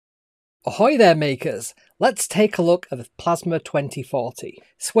Ahoy there makers! Let's take a look at the Plasma 2040.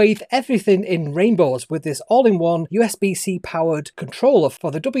 Swathe everything in rainbows with this all-in-one USB-C powered controller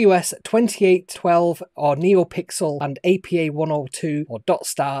for the WS2812 or Neopixel and APA102 or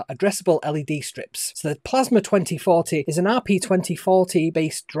Dotstar addressable LED strips. So the Plasma 2040 is an RP2040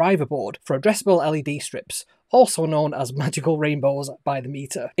 based driver board for addressable LED strips, also known as magical rainbows by the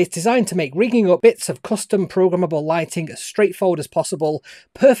meter. It's designed to make rigging up bits of custom programmable lighting as straightforward as possible,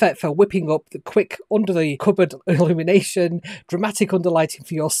 perfect for whipping up the quick under the cupboard illumination, dramatic underlighting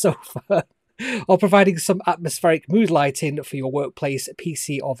for your sofa, or providing some atmospheric mood lighting for your workplace,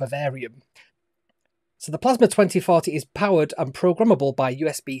 PC or vivarium. So the Plasma 2040 is powered and programmable by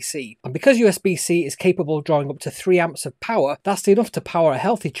USB-C. And because USB-C is capable of drawing up to 3 amps of power, that's enough to power a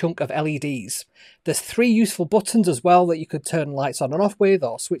healthy chunk of LEDs. There's 3 useful buttons as well that you could turn lights on and off with,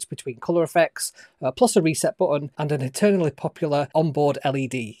 or switch between colour effects, plus a reset button and an eternally popular onboard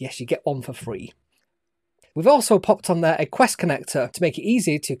LED. Yes, you get one for free. We've also popped on there a Quest connector to make it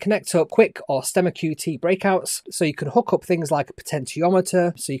easy to connect up quick or stemma QT breakouts, so you can hook up things like a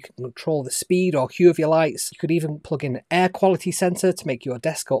potentiometer, so you can control the speed or hue of your lights. You could even plug in an air quality sensor to make your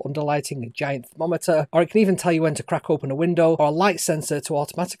desk or underlighting a giant thermometer, or it can even tell you when to crack open a window, or a light sensor to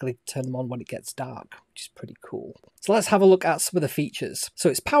automatically turn them on when it gets dark, which is pretty cool. So let's have a look at some of the features. So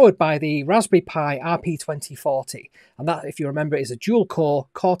it's powered by the Raspberry Pi RP2040, and that, if you remember, is a dual-core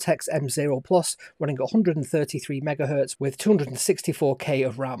Cortex M0 Plus running at 133 MHz with 264K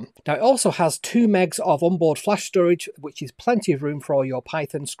of RAM. Now it also has 2 megs of onboard flash storage, which is plenty of room for all your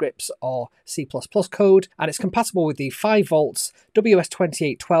Python scripts or C++ code, and it's compatible with the 5 volts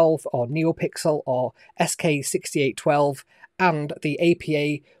WS2812 or Neopixel or SK6812 and the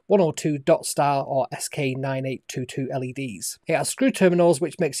APA102 Dotstar or SK9822 LEDs. It has screw terminals,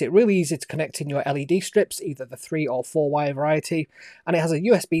 which makes it really easy to connect in your LED strips, either the 3 or 4 wire variety, and it has a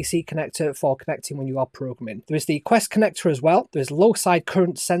USB-C connector for connecting when you are programming. There is the Quest connector as well. There is low side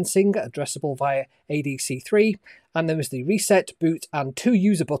current sensing, addressable via ADC3, and there is the reset, boot and 2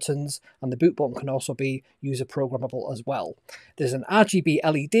 user buttons, and the boot button can also be user programmable as well. There's an RGB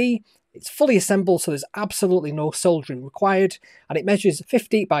LED. It's fully assembled, so there's absolutely no soldering required, and it measures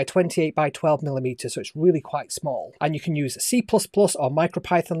 50 by 28 by 12 millimeters, so it's really quite small. And you can use C++ or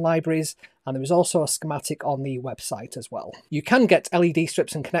MicroPython libraries, and there is also a schematic on the website as well. You can get LED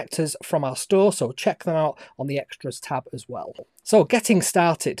strips and connectors from our store, so check them out on the extras tab as well. So getting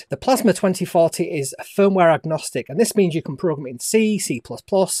started, the Plasma 2040 is firmware agnostic, and this means you can program in C, C++,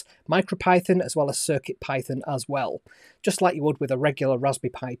 MicroPython, as well as CircuitPython as well, just like you would with a regular Raspberry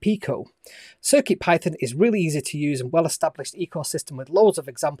Pi Pico. CircuitPython is really easy to use and well-established ecosystem with loads of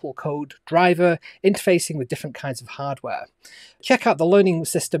example code, driver, interfacing with different kinds of hardware. Check out the learning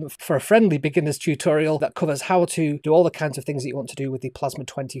system for a friendly beginner's tutorial that covers how to do all the kinds of things that you want to do with the Plasma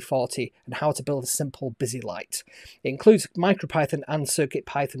 2040 and how to build a simple busy light. It includes MicroPython and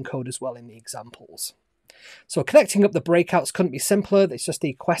CircuitPython code as well in the examples. So connecting up the breakouts couldn't be simpler. It's just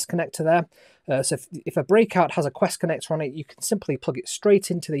the Quest connector there. So if a breakout has a Quest connector on it, you can simply plug it straight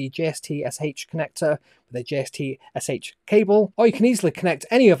into the JST-SH connector with a JST-SH cable, or you can easily connect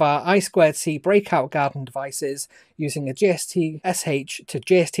any of our I2C breakout garden devices using a JST-SH to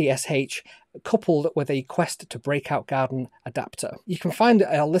JST-SH coupled with a Quest to Breakout Garden adapter. You can find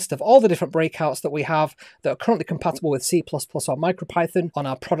a list of all the different breakouts that we have that are currently compatible with C++ or MicroPython on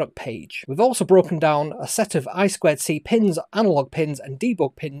our product page. We've also broken down a set of I2C pins, analog pins and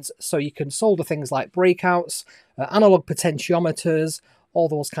debug pins, so you can solder things like breakouts, analog potentiometers, all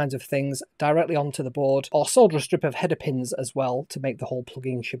those kinds of things directly onto the board, or solder a strip of header pins as well to make the whole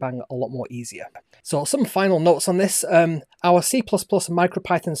plugging shebang a lot more easier. So some final notes on this. Our C++ and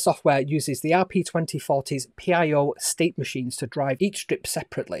MicroPython software uses the RP2040's PIO state machines to drive each strip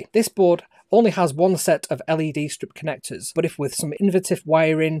separately. This board only has 1 set of LED strip connectors, but if with some innovative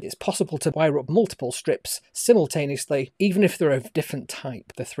wiring, it's possible to wire up multiple strips simultaneously, even if they're of different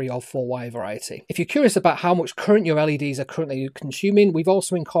type, the 3 or 4 wire variety. If you're curious about how much current your LEDs are currently consuming, we've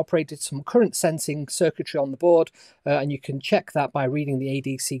also incorporated some current sensing circuitry on the board, and you can check that by reading the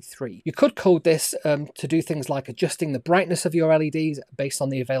ADC3. You could code this to do things like adjusting the brightness of your LEDs based on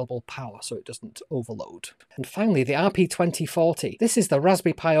the available power so it doesn't overload. And finally, the RP2040. This is the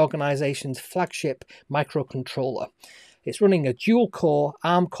Raspberry Pi organization's flagship microcontroller. It's running a dual-core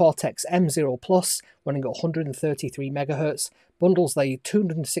ARM Cortex M0 Plus running at 133 MHz, bundles the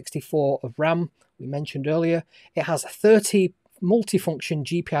 264 of RAM we mentioned earlier. It has 30 multifunction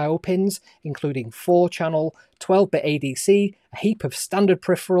GPIO pins, including 4-channel, 12-bit ADC, a heap of standard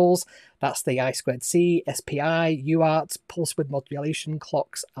peripherals, that's the I2C, SPI, UART, pulse width modulation,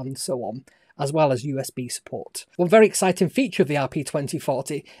 clocks, and so on. as well as USB support. One very exciting feature of the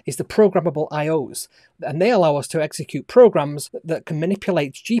RP2040 is the programmable IOs, and they allow us to execute programs that can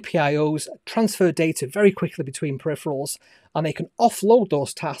manipulate GPIOs, transfer data very quickly between peripherals, and they can offload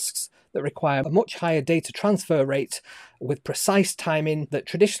those tasks that require a much higher data transfer rate with precise timing that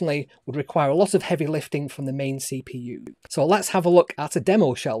traditionally would require a lot of heavy lifting from the main CPU. So let's have a look at a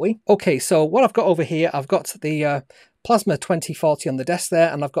demo, shall we? Okay, so what I've got over here, I've got the Plasma 2040 on the desk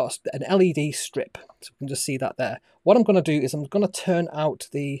there, and I've got an LED strip. So we can just see that there. What I'm going to do is I'm going to turn out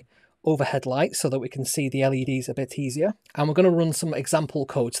the overhead light so that we can see the LEDs a bit easier. And we're going to run some example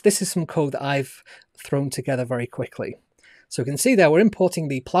codes. This is some code that I've thrown together very quickly. So we can see there we're importing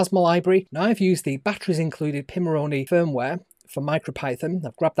the Plasma library. Now I've used the batteries included Pimoroni firmware for MicroPython.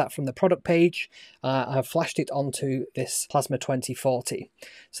 I've grabbed that from the product page. I've flashed it onto this Plasma 2040.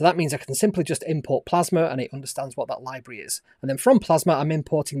 So that means I can simply just import Plasma and it understands what that library is. And then from Plasma, I'm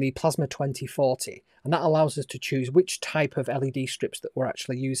importing the Plasma 2040. And that allows us to choose which type of LED strips that we're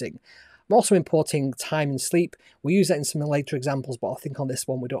actually using. I'm also importing time and sleep. We'll use that in some later examples, but I think on this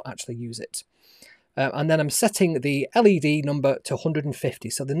one we don't actually use it. And then I'm setting the LED number to 150.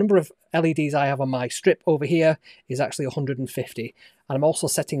 So the number of LEDs I have on my strip over here is actually 150. And I'm also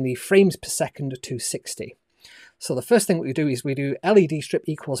setting the frames per second to 60. So the first thing we do is we do LED strip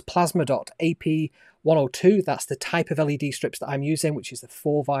equals plasma.ap102. That's the type of LED strips that I'm using, which is the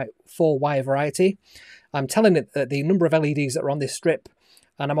 4-wire variety. I'm telling it that the number of LEDs that are on this strip,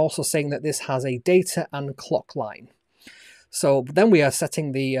 and I'm also saying that this has a data and clock line. So then we are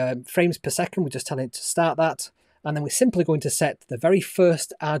setting the frames per second. We're just telling it to start that. And then we're simply going to set the very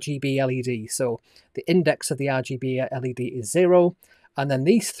first RGB LED. So the index of the RGB LED is 0. And then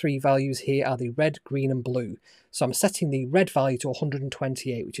these three values here are the red, green, and blue. So I'm setting the red value to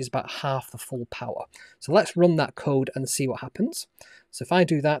 128, which is about half the full power. So let's run that code and see what happens. So if I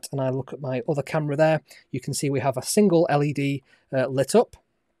do that and I look at my other camera there, you can see we have a single LED lit up.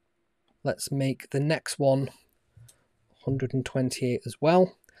 Let's make the next one 128 as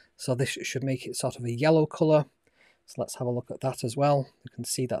well. So this should make it sort of a yellow color. So let's have a look at that as well. You can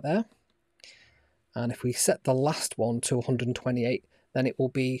see that there. And if we set the last one to 128, then it will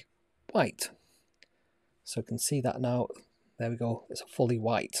be white. So you can see that now. There we go, it's fully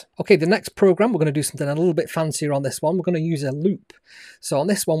white. Okay, the next program, we're going to do something a little bit fancier on this one. We're going to use a loop. So on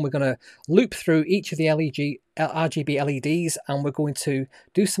this one, we're going to loop through each of the RGB LEDs, and we're going to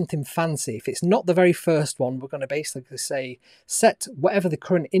do something fancy. If it's not the very first one, we're going to basically say, set whatever the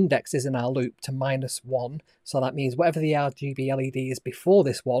current index is in our loop to -1. So that means whatever the RGB LED is before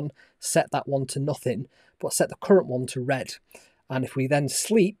this one, set that one to nothing, but set the current one to red. And if we then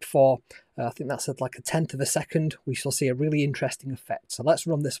sleep for, I think that's at like 1/10 of a second, we shall see a really interesting effect. So let's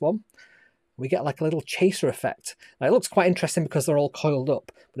run this one. We get like a little chaser effect. Now it looks quite interesting because they're all coiled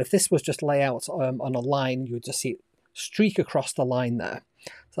up. But if this was just layout on a line, you would just see it streak across the line there.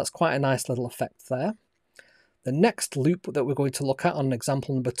 So that's quite a nice little effect there. The next loop that we're going to look at on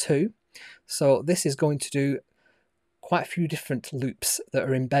example number 2. So this is going to do quite a few different loops that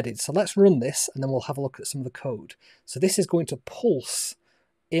are embedded. So let's run this and then we'll have a look at some of the code. So this is going to pulse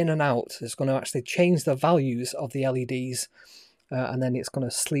in and out. It's going to actually change the values of the LEDs and then it's going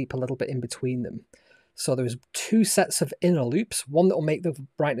to sleep a little bit in between them. So there's 2 sets of inner loops, one that will make the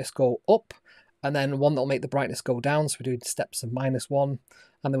brightness go up and then one that will make the brightness go down. So we're doing steps of -1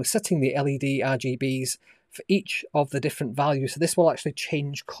 and then we're setting the LED RGBs for each of the different values. So this will actually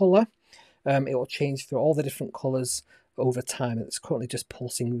change color. It will change through all the different colors over time. It's currently just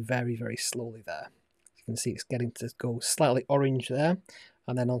pulsing very, very slowly there. You can see it's getting to go slightly orange there,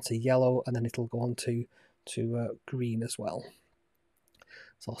 and then onto yellow, and then it'll go on to green as well.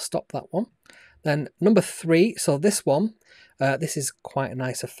 So I'll stop that one. Then number 3, so this one, this is quite a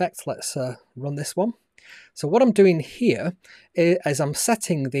nice effect. Let's run this one. So what I'm doing here is I'm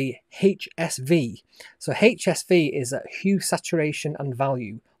setting the HSV. So HSV is a hue, saturation, and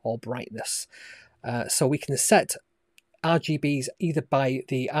value, or brightness. So we can set RGBs either by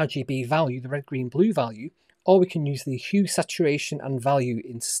the RGB value, the red, green, blue value, or we can use the hue, saturation, and value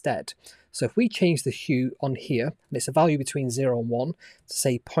instead. So if we change the hue on here, and it's a value between 0 and 1, to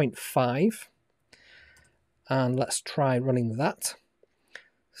say 0.5, and let's try running that.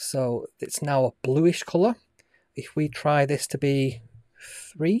 So it's now a bluish colour. If we try this to be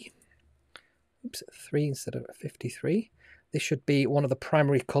 3, oops, 3 instead of 53, this should be one of the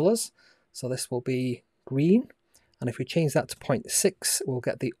primary colours. So this will be green. And if we change that to 0.6, we'll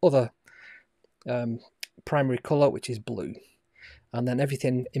get the other primary colour, which is blue. And then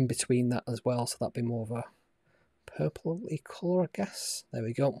everything in between that as well. So that'd be more of a purpley colour, I guess. There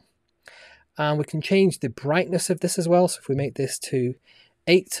we go. And we can change the brightness of this as well. So if we make this to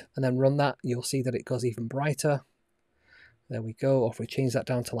 8 and then run that, you'll see that it goes even brighter. There we go. Or if we change that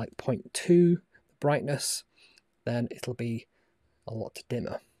down to like 0.2 brightness, then it'll be a lot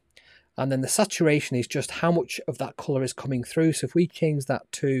dimmer. And then the saturation is just how much of that colour is coming through. So if we change that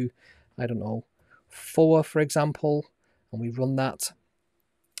to, I don't know, 4 for example, and we run that,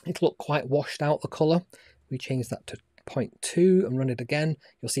 it'll look quite washed out, the colour. We change that to 0.2 and run it again,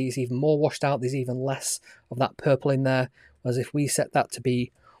 you'll see it's even more washed out. There's even less of that purple in there. Whereas if we set that to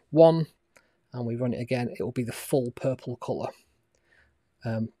be 1 and we run it again, it will be the full purple colour.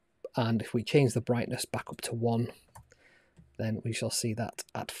 And if we change the brightness back up to 1, then we shall see that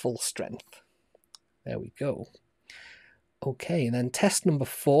at full strength. There we go. Okay, and then test number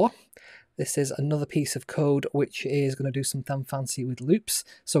 4. This is another piece of code which is going to do something fancy with loops.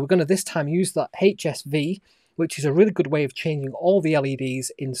 So we're going to this time use that HSV, which is a really good way of changing all the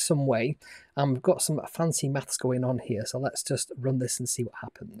LEDs in some way. And we've got some fancy maths going on here. So let's just run this and see what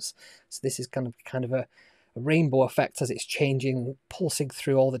happens. So this is kind of a rainbow effect as it's changing, pulsing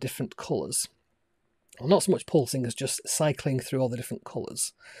through all the different colours. Well, not so much pulsing as just cycling through all the different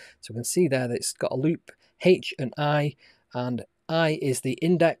colours. So we can see there that it's got a loop, H and I is the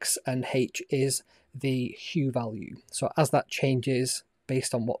index and H is the hue value. So as that changes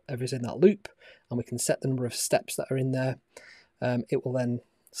based on whatever's in that loop, and we can set the number of steps that are in there, it will then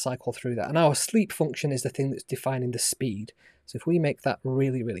cycle through that. And our sleep function is the thing that's defining the speed. So if we make that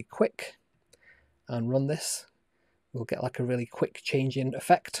really, really quick and run this, we'll get like a really quick changing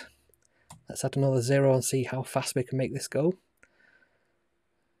effect. Let's add another 0 and see how fast we can make this go.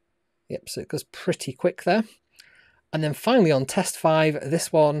 Yep, so it goes pretty quick there. And then finally on test 5,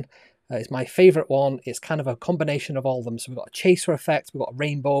 this one is my favourite one. It's kind of a combination of all of them. So we've got a chaser effect, we've got a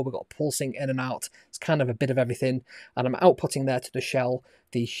rainbow, we've got pulsing in and out. It's kind of a bit of everything. And I'm outputting there to the shell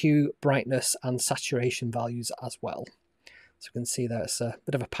the hue, brightness and saturation values as well. So you can see there's a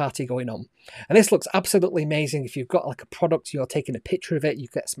bit of a party going on. And this looks absolutely amazing. If you've got like a product, you're taking a picture of it, you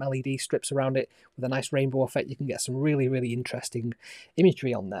get some LED strips around it with a nice rainbow effect. You can get some really, really interesting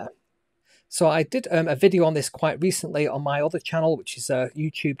imagery on there. So I did a video on this quite recently on my other channel, which is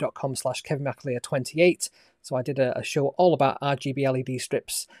youtube.com/KevinMcAleer28. So I did a show all about RGB LED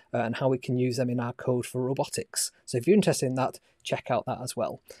strips and how we can use them in our code for robotics. So if you're interested in that, check out that as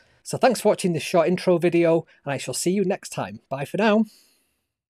well. So thanks for watching this short intro video, and I shall see you next time. Bye for now.